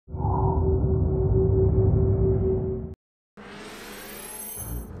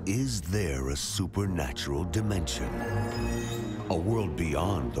Is there a supernatural dimension? A world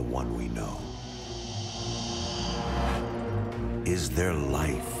beyond the one we know? Is there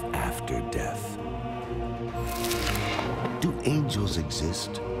life after death? Do angels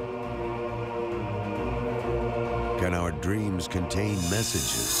exist? Can our dreams contain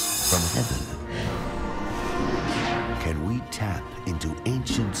messages from heaven? Can we tap into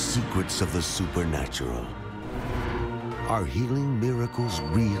ancient secrets of the supernatural? Are healing miracles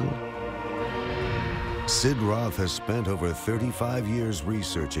real? Sid Roth has spent over 35 years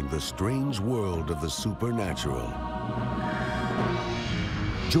researching the strange world of the supernatural.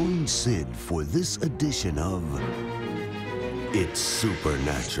 Join Sid for this edition of It's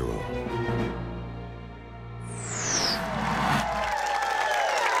Supernatural.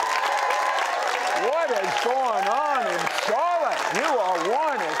 What is going on in Charlotte? You are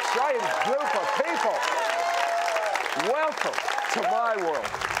one excited group of people. Welcome to my world,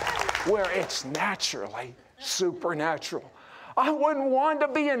 where it's naturally supernatural. I wouldn't want to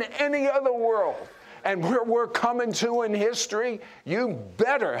be in any other world. And where we're coming to in history, you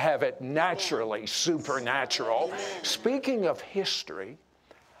better have it naturally supernatural. Speaking of history,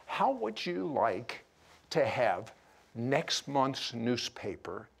 how would you like to have next month's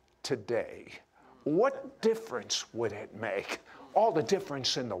newspaper today? What difference would it make? All the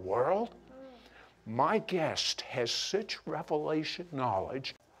difference in the world? My guest has such revelation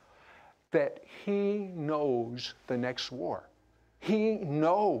knowledge that he knows the next war. He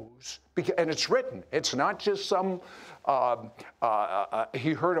knows, and it's written. It's not just some,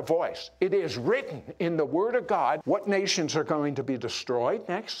 he heard a voice. It is written in the Word of God what nations are going to be destroyed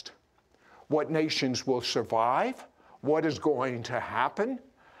next, what nations will survive, what is going to happen.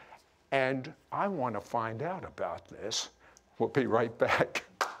 And I want to find out about this. We'll be right back.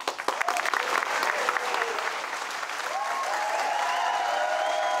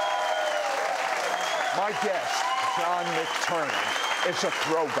 My guest, John McTernan, is a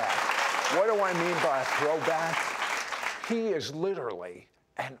throwback. What do I mean by a throwback? He is literally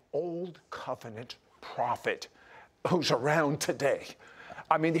an old covenant prophet who's around today.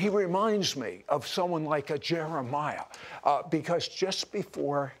 I mean, he reminds me of someone like a Jeremiah, because just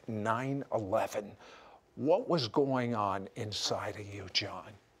before 9/11, what was going on inside of you, John?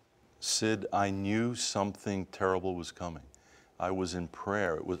 Sid, I knew something terrible was coming. I was in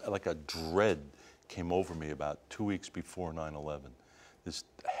prayer. It was like a dread came over me about 2 weeks before 9/11, this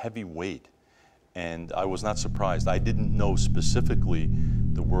heavy weight, and I was not surprised. I didn't know specifically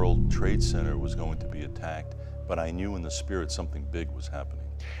the World Trade Center was going to be attacked, but I knew in the spirit something big was happening.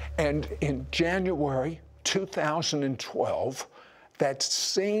 And in January 2012, that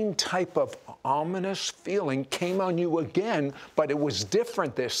same type of ominous feeling came on you again, but it was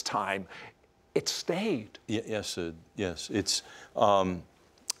different this time. It stayed. Yes, Sid, yes. It's,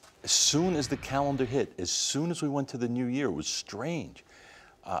 as soon as the calendar hit, as soon as we went to the new year, it was strange.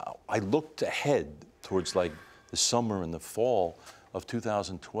 I looked ahead towards like the summer and the fall of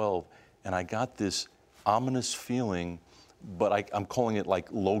 2012, and I got this ominous feeling, but I'm calling it like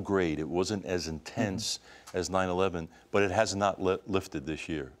low grade. It wasn't as intense as 9/11, but it has not lifted this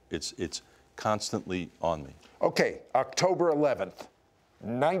year. It's constantly on me. Okay, October 11th,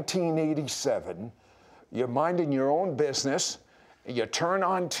 1987, you're minding your own business. You turn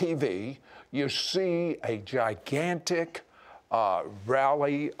on TV, you see a gigantic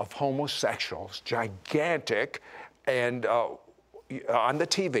rally of homosexuals, gigantic, and on the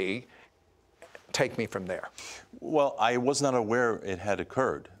TV. Take me from there. Well, I was not aware it had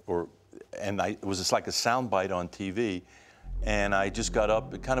occurred, it was just like a soundbite on TV, and I just got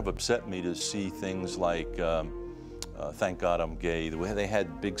up. It kind of upset me to see things like, thank God I'm gay. They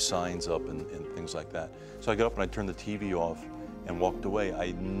had big signs up and things like that. So I got up and I turned the TV off and walked away.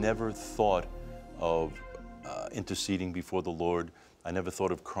 I never thought of interceding before the Lord. I never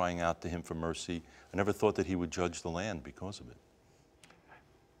thought of crying out to him for mercy. I never thought that he would judge the land because of it.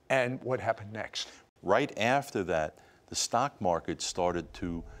 And what happened next? Right after that, the stock market started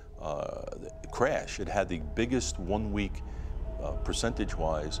to crash. It had the biggest 1 week,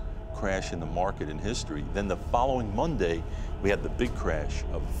 percentage-wise, crash in the market in history. Then the following Monday, we had the big crash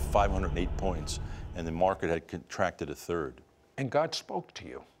of 508 points, and the market had contracted a third. And God spoke to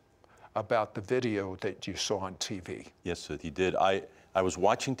you about the video that you saw on TV. Yes, sir, he did. I was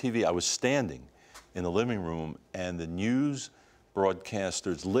watching TV. I was standing in the living room, and the news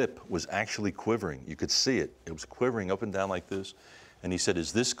broadcaster's lip was actually quivering. You could see it. It was quivering up and down like this. And he said,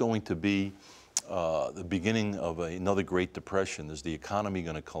 is this going to be the beginning of another Great Depression? Is the economy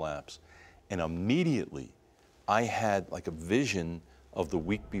going to collapse? And immediately, I had like a vision of the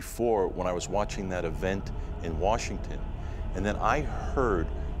week before when I was watching that event in Washington. And then I heard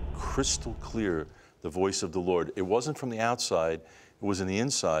crystal clear the voice of the Lord. It wasn't from the outside, it was in the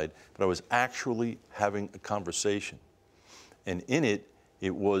inside, but I was actually having a conversation. And in it,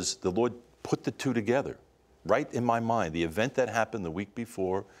 it was the Lord put the two together, right in my mind. The event that happened the week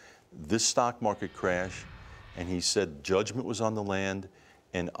before, this stock market crash, and he said judgment was on the land,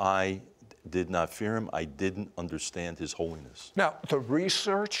 and I did not fear him. I didn't understand his holiness. Now, the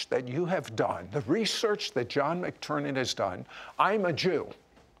research that you have done, the research that John McTernan has done, I'm a Jew.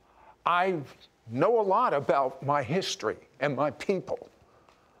 I know a lot about my history and my people.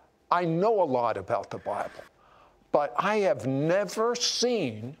 I know a lot about the Bible, but I have never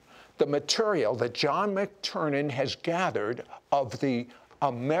seen the material that John McTernan has gathered of the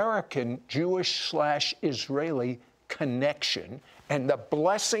American Jewish/Israeli connection and the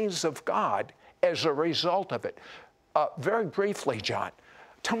blessings of God as a result of it. Very briefly, John,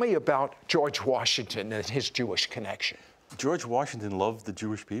 tell me about George Washington and his Jewish connection. George Washington loved the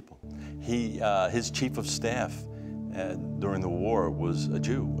Jewish people. His chief of staff during the war was a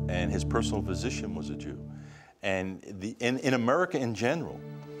Jew, and his personal physician was a Jew. And in America in general,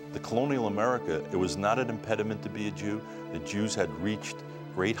 the colonial America, it was not an impediment to be a Jew. The Jews had reached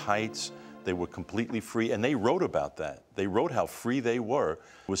great heights. They were completely free, and they wrote about that. They wrote how free they were.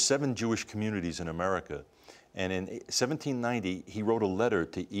 There were 7 Jewish communities in America. And in 1790, he wrote a letter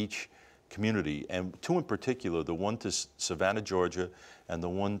to each community, and 2 in particular, the one to Savannah, Georgia, and the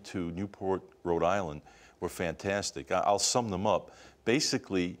one to Newport, Rhode Island, were fantastic. I'll sum them up.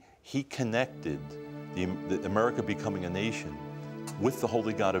 Basically, he connected the America becoming a nation with the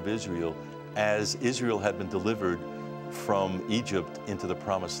Holy God of Israel as Israel had been delivered from Egypt into the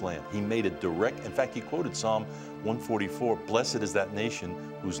Promised Land. He made it direct. In fact, he quoted Psalm 144, "Blessed is that nation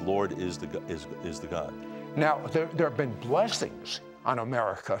whose Lord is the God." Now, there have been blessings on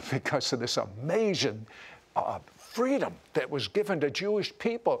America because of this amazing freedom that was given to Jewish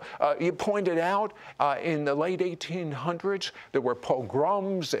people. You pointed out in the late 1800s, there were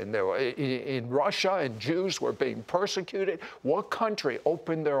pogroms and there were, in Russia, and Jews were being persecuted. What country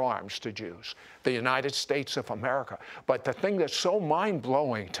opened their arms to Jews? The United States of America. But the thing that's so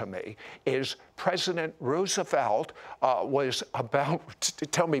mind-blowing to me is President Roosevelt was about to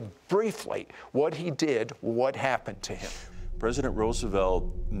tell me briefly what he did, what happened to him. President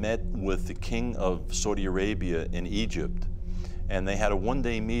Roosevelt met with the king of Saudi Arabia in Egypt, and they had a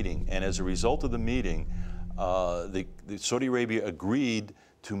one-day meeting. And as a result of the meeting, the Saudi Arabia agreed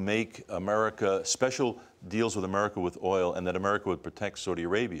to make America special deals with America with oil, and that America would protect Saudi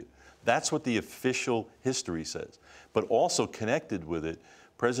Arabia. That's what the official history says. But also connected with it,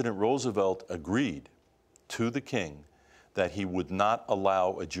 President Roosevelt agreed to the king that he would not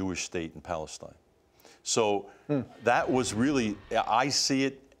allow a Jewish state in Palestine. So that was really, I see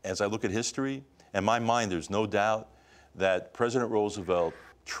it as I look at history. In my mind, there's no doubt that President Roosevelt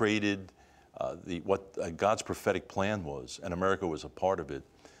traded what God's prophetic plan was, and America was a part of it,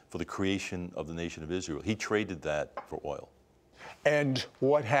 for the creation of the nation of Israel. He traded that for oil. And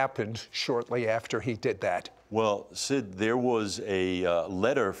what happened shortly after he did that? Well, Sid, there was a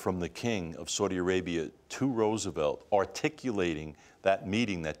letter from the king of Saudi Arabia to Roosevelt articulating that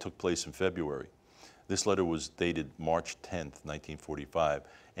meeting that took place in February. This letter was dated March 10th, 1945,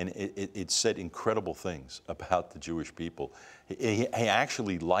 and it said incredible things about the Jewish people. He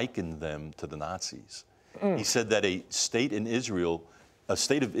actually likened them to the Nazis. He said that a state of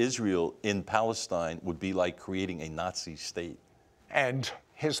Israel in Palestine would be like creating a Nazi state. And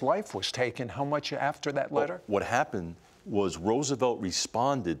his life was taken how much after that letter? Well, what happened was Roosevelt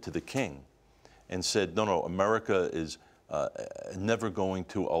responded to the king and said, no, America is never going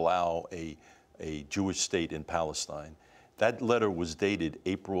to allow a Jewish state in Palestine. That letter was dated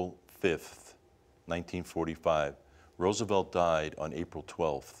April 5th, 1945. Roosevelt died on April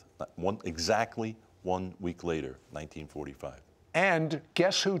 12th, exactly 1 week later, 1945. And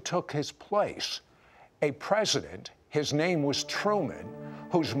guess who took his place? A president, his name was Truman,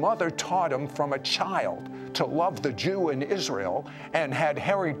 whose mother taught him from a child to love the Jew in Israel, and had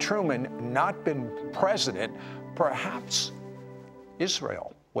Harry Truman not been president, perhaps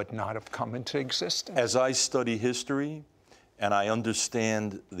Israel would not have come into existence. As I study history and I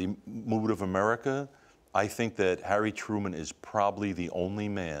understand the mood of America, I think that Harry Truman is probably the only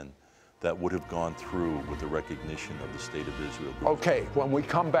man that would have gone through with the recognition of the State of Israel. Okay, when we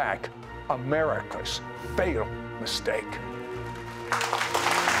come back, America's fatal mistake.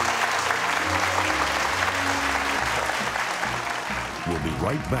 We'll be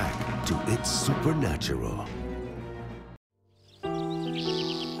right back to It's Supernatural.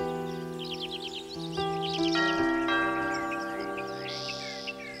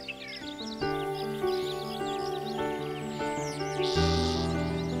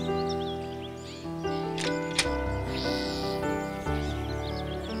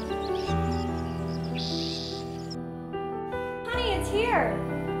 here.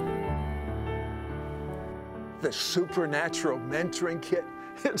 The supernatural mentoring kit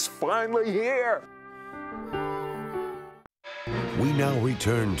is finally here. We now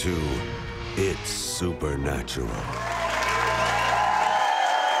return to It's Supernatural.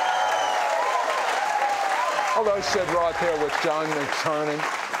 Hello, Sid Roth here with John McTernan.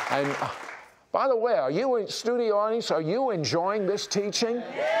 And by the way, are you in studio audience? Are you enjoying this teaching?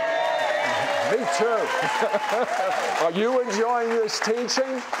 Yeah. Me too. Are you enjoying this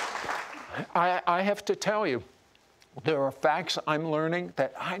teaching? I have to tell you, there are facts I'm learning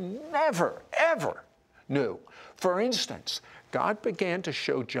that I never, ever knew. For instance, God began to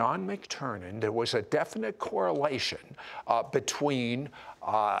show John McTernan there was a definite correlation between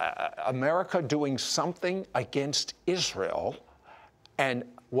America doing something against Israel and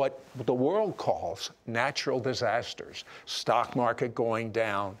what the world calls natural disasters. Stock market going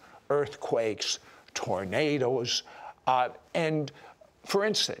down, earthquakes, tornadoes. And for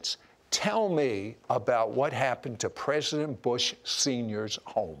instance, tell me about what happened to President Bush Sr.'s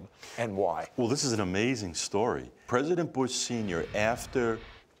home and why. Well, this is an amazing story. President Bush Sr., after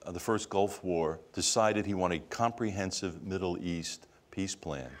the first Gulf War, decided he wanted a comprehensive Middle East peace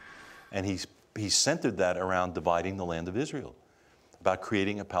plan. And he centered that around dividing the land of Israel, about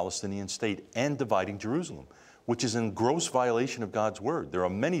creating a Palestinian state and dividing Jerusalem, which is in gross violation of God's word. There are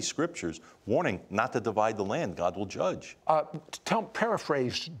many scriptures warning not to divide the land. God will judge.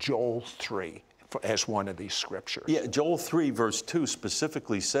 Paraphrase Joel 3 as one of these scriptures. Yeah, Joel 3 verse 2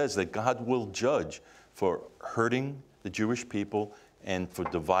 specifically says that God will judge for hurting the Jewish people and for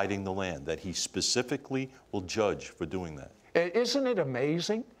dividing the land, that he specifically will judge for doing that. Isn't it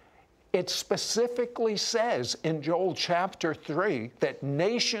amazing? It specifically says in Joel chapter 3 that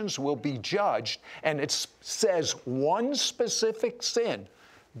nations will be judged, and it says one specific sin,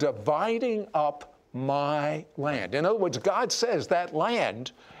 dividing up my land. In other words, God says that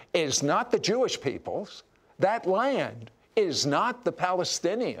land is not the Jewish people's, that land is not the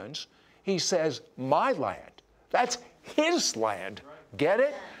Palestinians. He says, my land. That's his land. Get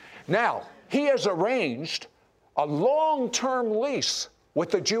it? Now, he has arranged a long-term lease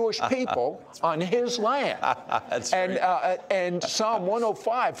with the Jewish people on his land. And Psalm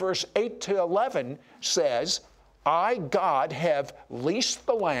 105, verse 8 to 11 says, I, God, have leased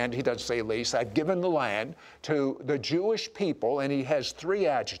the land. He doesn't say lease. I've given the land to the Jewish people, and he has three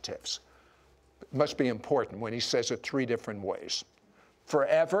adjectives. It must be important when he says it three different ways.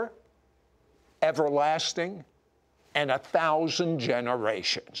 Forever, everlasting, and 1,000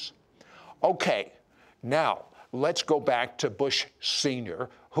 generations. Okay, now, let's go back to Bush Sr.,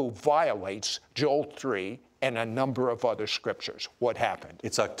 who violates Joel 3 and a number of other scriptures. What happened?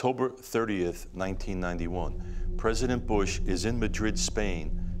 It's October 30th, 1991. President Bush is in Madrid,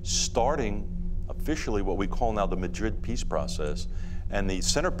 Spain, starting officially what we call now the Madrid peace process. And the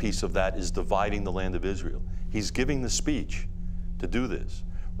centerpiece of that is dividing the land of Israel. He's giving the speech to do this.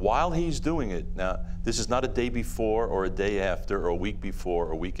 While he's doing it, now, this is not a day before or a day after or a week before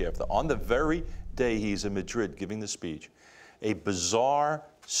or a week after. On the very day he's in Madrid giving the speech, a bizarre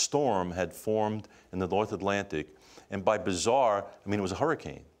storm had formed in the North Atlantic. And by bizarre, I mean it was a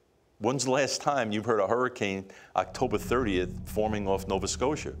hurricane. When's the last time you've heard a hurricane October 30th forming off Nova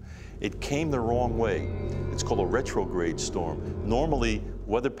Scotia? It came the wrong way. It's called a retrograde storm. Normally,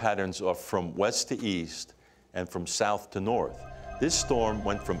 weather patterns are from west to east and from south to north. This storm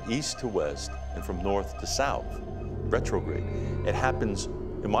went from east to west and from north to south, retrograde. It happens,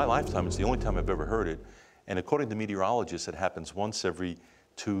 in my lifetime, it's the only time I've ever heard it. And according to meteorologists, it happens once every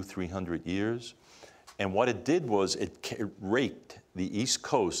 200-300 years. And what it did was it raked the east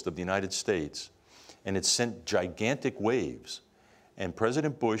coast of the United States, and it sent gigantic waves. And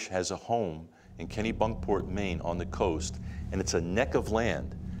President Bush has a home in Kennebunkport, Maine, on the coast, and it's a neck of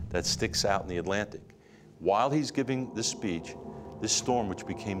land that sticks out in the Atlantic. While he's giving this speech, this storm, which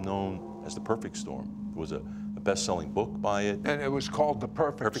became known as the Perfect Storm, was a best-selling book by it. And it was called The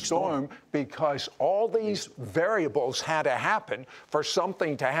Perfect Storm because all these variables had to happen for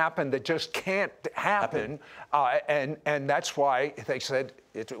something to happen that just can't happen. And that's why they said,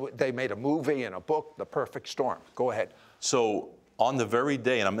 they made a movie and a book, The Perfect Storm. Go ahead. So on the very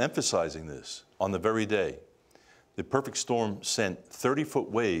day, and I'm emphasizing this, on the very day, the Perfect Storm sent 30-foot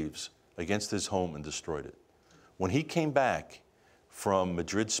waves against his home and destroyed it. When he came back from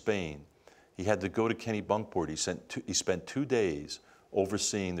Madrid, Spain, he had to go to Kennebunkport. He spent 2 days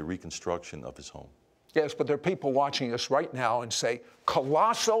overseeing the reconstruction of his home. Yes, but there are people watching us right now and say,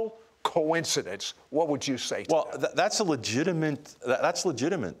 colossal coincidence. What would you say to that? That's legitimate.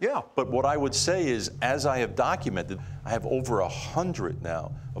 Yeah. But what I would say is, as I have documented, I have over 100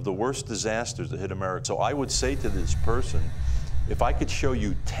 now of the worst disasters that hit America. So I would say to this person, If I could show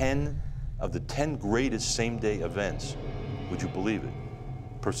you 10 of the 10 greatest same-day events, would you believe it?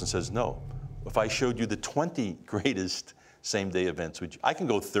 Person says no. If I showed you the 20 greatest same-day events, I can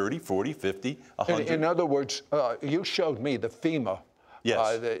go 30, 40, 50, 100. In other words, you showed me the FEMA,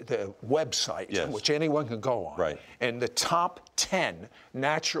 yes. the website, yes. which anyone can go on, right. and the top 10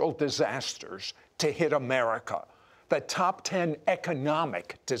 natural disasters to hit America, the top 10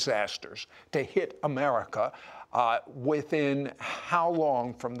 economic disasters to hit America within how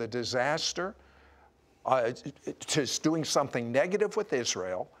long from the disaster to doing something negative with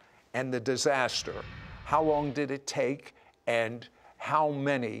Israel and the disaster, how long did it take, and how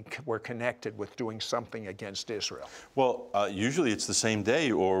many were connected with doing something against Israel? Well, usually it's the same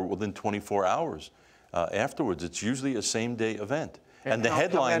day or within 24 hours afterwards. It's usually a same-day event. And the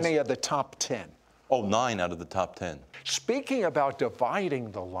headlines... How many of the top 10? Oh, 9 out of the top 10. Speaking about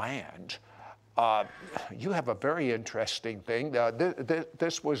dividing the land, you have a very interesting thing.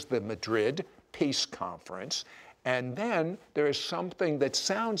 This was the Madrid Peace Conference. And then there is something that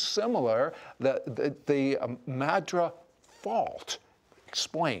sounds similar, the Madra Fault.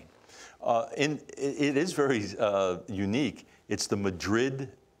 Explain. It is very unique. It's the Madrid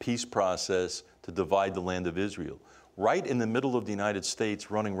peace process to divide the land of Israel. Right in the middle of the United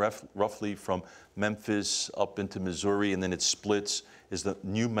States, running roughly from Memphis up into Missouri, and then it splits, is the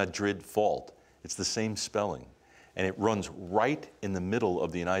New Madrid Fault. It's the same spelling. And it runs right in the middle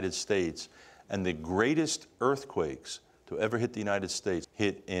of the United States. And the greatest earthquakes to ever hit the United States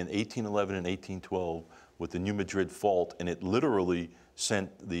hit in 1811 and 1812 with the New Madrid Fault, and it literally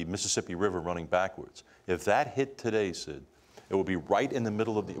sent the Mississippi River running backwards. If that hit today, Sid, it would be right in the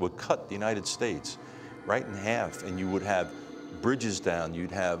middle of it would cut the United States right in half, and you would have bridges down,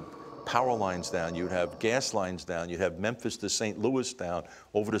 you'd have power lines down, you'd have gas lines down, you'd have Memphis to St. Louis down,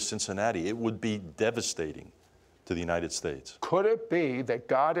 over to Cincinnati. It would be devastating to the United States. Could it be that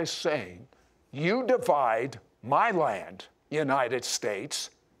God is saying, you divide my land, United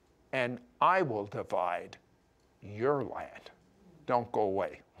States, and I will divide your land? Don't go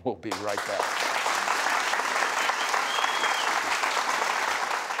away. We'll be right back.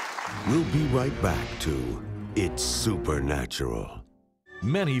 We'll be right back to It's Supernatural.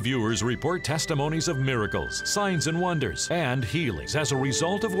 Many viewers report testimonies of miracles, signs and wonders, and healings as a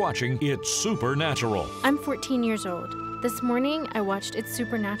result of watching It's Supernatural. I'm 14 years old. This morning, I watched It's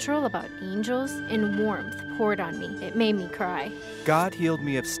Supernatural about angels, and warmth poured on me. It made me cry. God healed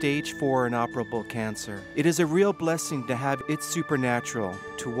me of stage 4 inoperable cancer. It is a real blessing to have It's Supernatural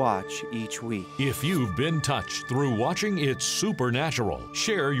to watch each week. If you've been touched through watching It's Supernatural,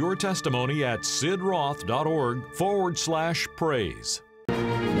 share your testimony at sidroth.org/praise.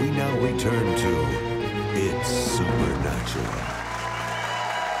 We now return to It's Supernatural.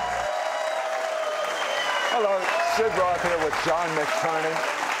 Hello, Sid Roth here with John McTernan.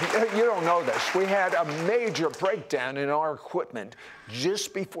 You don't know this. We had a major breakdown in our equipment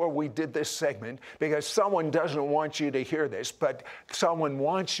just before we did this segment because someone doesn't want you to hear this, but someone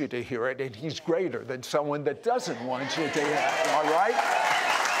wants you to hear it, and he's greater than someone that doesn't want you to hear it, all right?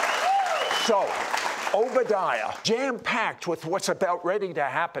 So, Obadiah, jam-packed with what's about ready to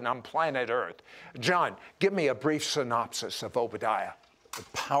happen on planet Earth. John, give me a brief synopsis of Obadiah. A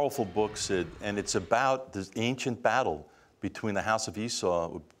powerful book, Sid, and it's about this ancient battle between the house of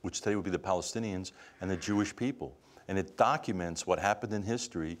Esau, which today would be the Palestinians, and the Jewish people. And it documents what happened in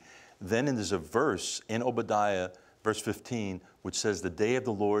history. Then there's a verse in Obadiah, verse 15, which says, the day of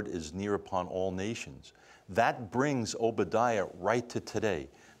the Lord is near upon all nations. That brings Obadiah right to today.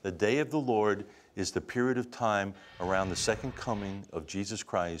 The day of the Lord is the period of time around the second coming of Jesus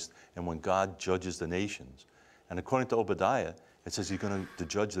Christ and when God judges the nations. And according to Obadiah, it says he's going to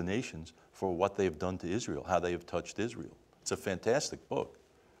judge the nations for what they have done to Israel, how they have touched Israel. It's a fantastic book.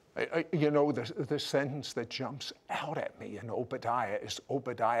 You know, the sentence that jumps out at me in Obadiah is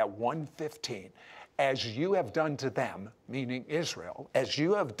Obadiah 1:15. As you have done to them, meaning Israel, as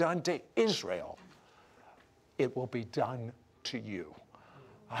you have done to Israel, it will be done to you.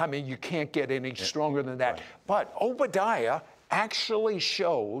 I mean, you can't get any stronger than that. Right. But Obadiah actually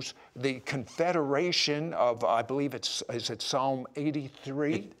shows the confederation of, I believe is it Psalm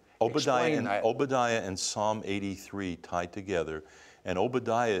 83? Obadiah and Psalm 83 tied together. And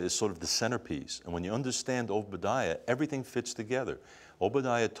Obadiah is sort of the centerpiece. And when you understand Obadiah, everything fits together.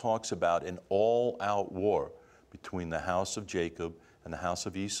 Obadiah talks about an all-out war between the house of Jacob and the house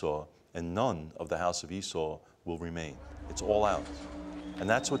of Esau, and none of the house of Esau will remain. It's all out. And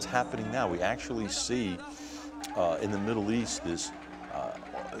that's what's happening now. We actually see in the Middle East this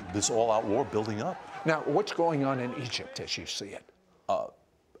all-out war building up. Now, what's going on in Egypt as you see it?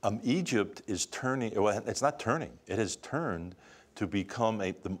 Egypt is turning, well, it's not turning, it has turned to become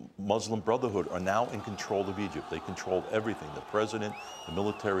the Muslim Brotherhood are now in control of Egypt. They control everything, the president, the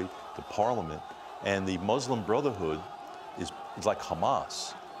military, the parliament. And the Muslim Brotherhood is like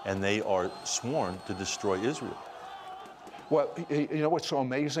Hamas, and they are sworn to destroy Israel. Well, you know what's so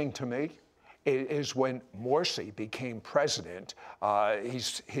amazing to me? Is when Morsi became president,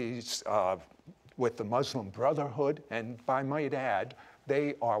 he's with the Muslim Brotherhood, and I might add,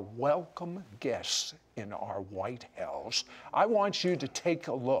 they are welcome guests in our White House. I want you to take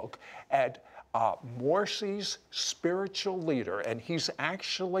a look at Morsi's spiritual leader, and he's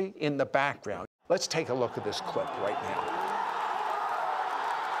actually in the background. Let's take a look at this clip right now.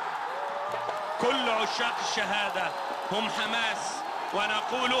 كل عشاق الشهادة هم حماس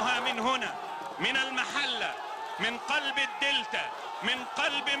ونقولها من هنا من المحلة من قلب الدلتا من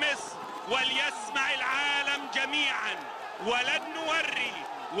قلب مصر وليسمع العالم جميعا ولن نوري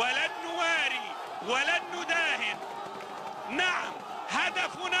ولن نواري ولن نداهن نعم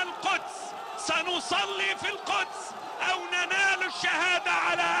هدفنا القدس سنصلي في القدس أو ننال الشهادة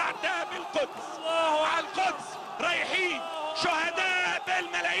على أعتاب القدس على القدس رايحين شهداء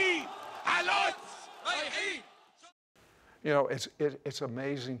بالملايين على القدس رايحين. You know, it's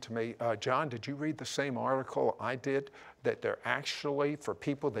amazing to me. John, did you read the same article I did? That they're actually, for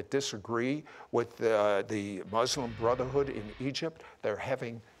people that disagree with the Muslim Brotherhood in Egypt, they're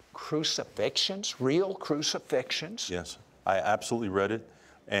having crucifixions, real crucifixions. Yes, I absolutely read it.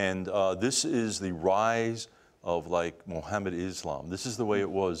 And this is the rise of like Mohammed Islam. This is the way it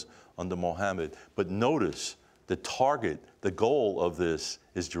was under Mohammed. But notice the target, the goal of this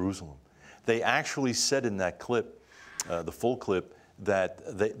is Jerusalem. They actually said in that clip, the full clip, that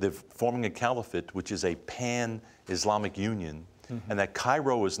they're forming a caliphate, which is a pan-Islamic union, and that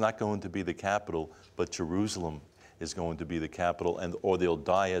Cairo is not going to be the capital, but Jerusalem is going to be the capital, or they'll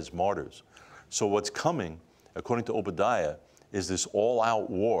die as martyrs. So what's coming, according to Obadiah, is this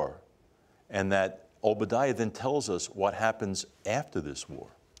all-out war, and that Obadiah then tells us what happens after this war.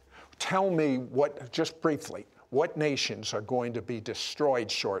 Tell me just briefly, what nations are going to be destroyed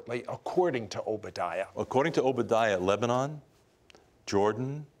shortly, according to Obadiah? According to Obadiah, Lebanon,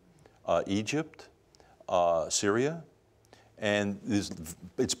 Jordan, Egypt, Syria, and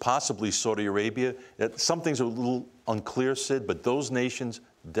it's possibly Saudi Arabia. Some things are a little unclear, Sid, but those nations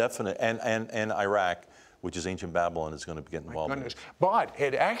definitely, and Iraq, which is ancient Babylon, is going to get involved in it. But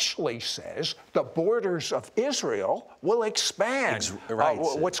it actually says the borders of Israel will expand. Right.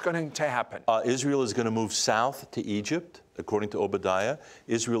 What's going to happen? Israel is going to move south to Egypt, according to Obadiah.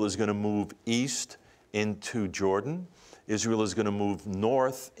 Israel is going to move east into Jordan. Israel is going to move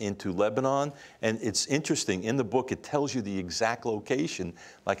north into Lebanon. And it's interesting, in the book, it tells you the exact location,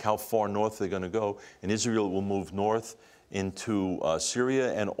 like how far north they're going to go. And Israel will move north into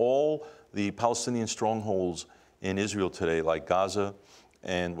Syria, and all the Palestinian strongholds in Israel today, like Gaza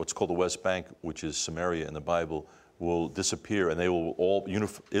and what's called the West Bank, which is Samaria in the Bible, will disappear, and they will all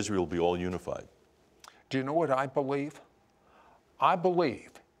Israel will be all unified. Do you know what I believe? I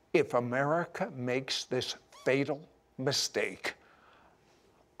believe if America makes this fatal mistake,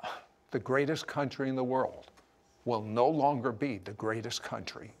 the greatest country in the world will no longer be the greatest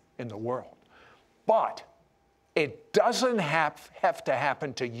country in the world. But it doesn't have to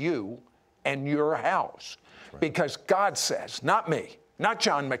happen to you and your house. Right. Because God says, not me, not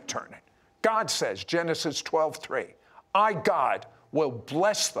John McTernan, God says, Genesis 12:3, I, God, will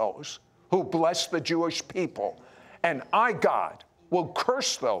bless those who bless the Jewish people, and I, God, will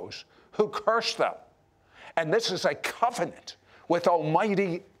curse those who curse them. And this is a covenant with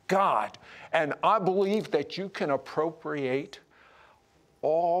Almighty God. And I believe that you can appropriate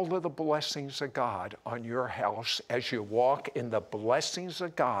all of the blessings of God on your house as you walk in the blessings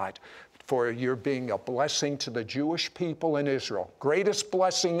of God, for you're being a blessing to the Jewish people in Israel. Greatest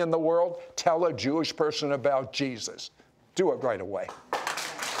blessing in the world, tell a Jewish person about Jesus. Do it right away.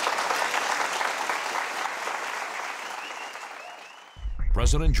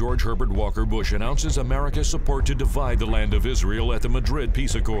 President George Herbert Walker Bush announces America's support to divide the land of Israel at the Madrid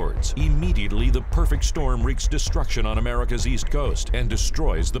peace accords. Immediately, the perfect storm wreaks destruction on America's east coast and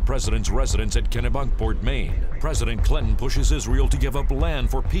destroys the president's residence at Kennebunkport, Maine. President Clinton pushes Israel to give up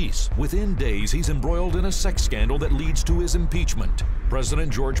land for peace. Within days, he's embroiled in a sex scandal that leads to his impeachment.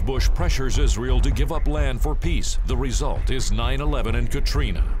 President George Bush pressures Israel to give up land for peace. The result is 9/11 and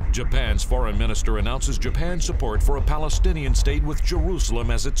Katrina. Japan's foreign minister announces Japan's support for a Palestinian state with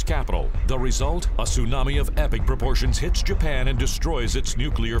Jerusalem as its capital. The result? A tsunami of epic proportions hits Japan and destroys its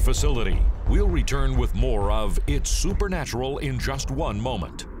nuclear facility. We'll return with more of It's Supernatural in just one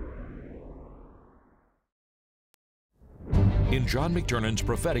moment. In John McTernan's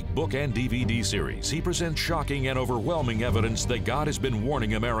prophetic book and DVD series, he presents shocking and overwhelming evidence that God has been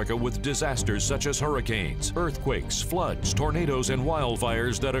warning America with disasters such as hurricanes, earthquakes, floods, tornadoes, and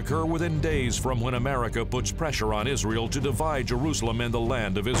wildfires that occur within days from when America puts pressure on Israel to divide Jerusalem and the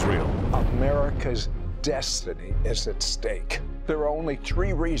land of Israel. America's destiny is at stake. There are only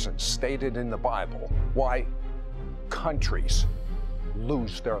 3 reasons stated in the Bible why countries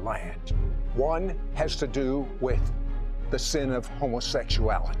lose their land. One has to do with the sin of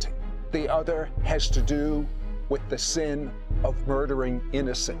homosexuality. The other has to do with the sin of murdering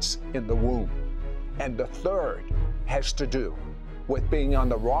innocents in the womb. And the third has to do with being on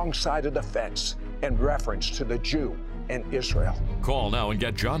the wrong side of the fence in reference to the Jew and Israel. Call now and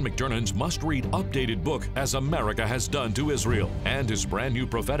get John McTernan's must-read updated book, As America Has Done to Israel, and his brand new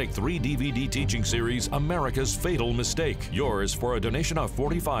prophetic 3-DVD teaching series, America's Fatal Mistake. Yours for a donation of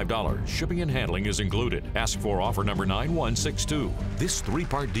 $45. Shipping and handling is included. Ask for offer number 9162. This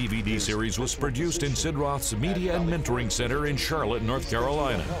 3-part DVD series was produced in Sid Roth's Media and Mentoring Center in Charlotte, North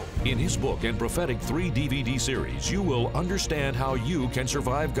Carolina. In his book and prophetic 3-DVD series, you will understand how you can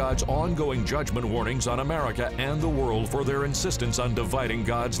survive God's ongoing judgment warnings on America and the world for their insistence on dividing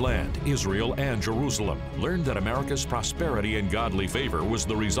God's land, Israel and Jerusalem. Learn that America's prosperity and godly favor was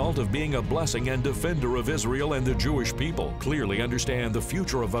the result of being a blessing and defender of Israel and the Jewish people. Clearly understand the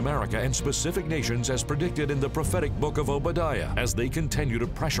future of America and specific nations as predicted in the prophetic book of Obadiah as they continue to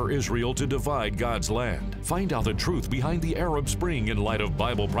pressure Israel to divide God's land. Find out the truth behind the Arab Spring in light of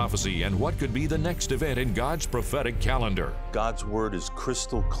Bible prophecy and what could be the next event in God's prophetic calendar. God's word is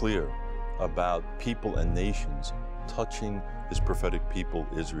crystal clear about people and nations touching his prophetic people,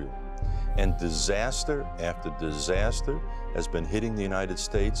 Israel. And disaster after disaster has been hitting the United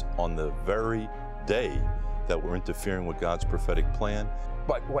States on the very day that we're interfering with God's prophetic plan.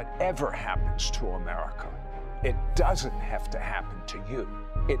 But whatever happens to America, it doesn't have to happen to you.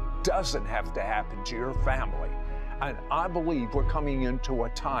 It doesn't have to happen to your family. And I believe we're coming into a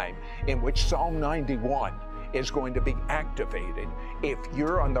time in which Psalm 91 is going to be activated if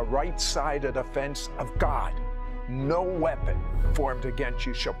you're on the right side of the fence of God. No weapon formed against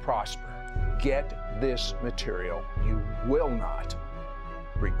you shall prosper. Get this material. You will not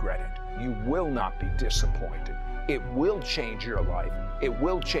regret it. You will not be disappointed. It will change your life. It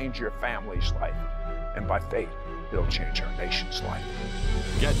will change your family's life. And by faith, it'll change our nation's life.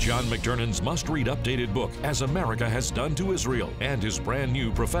 Get John McTernan's must-read updated book, As America Has Done to Israel, and his brand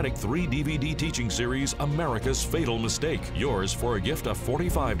new prophetic 3-DVD teaching series, America's Fatal Mistake. Yours for a gift of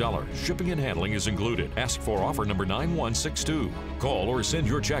 $45. Shipping and handling is included. Ask for offer number 9162. Call or send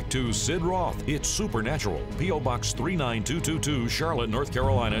your check to Sid Roth. It's Supernatural. P.O. Box 39222, Charlotte, North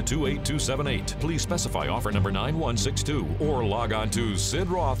Carolina 28278. Please specify offer number 9162 or log on to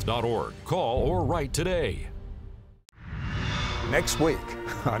sidroth.org. Call or write today. Next week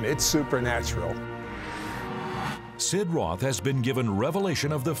on It's Supernatural. Sid Roth has been given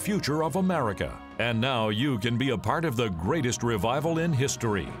revelation of the future of America, and now you can be a part of the greatest revival in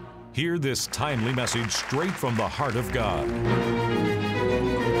history. Hear this timely message straight from the heart of God.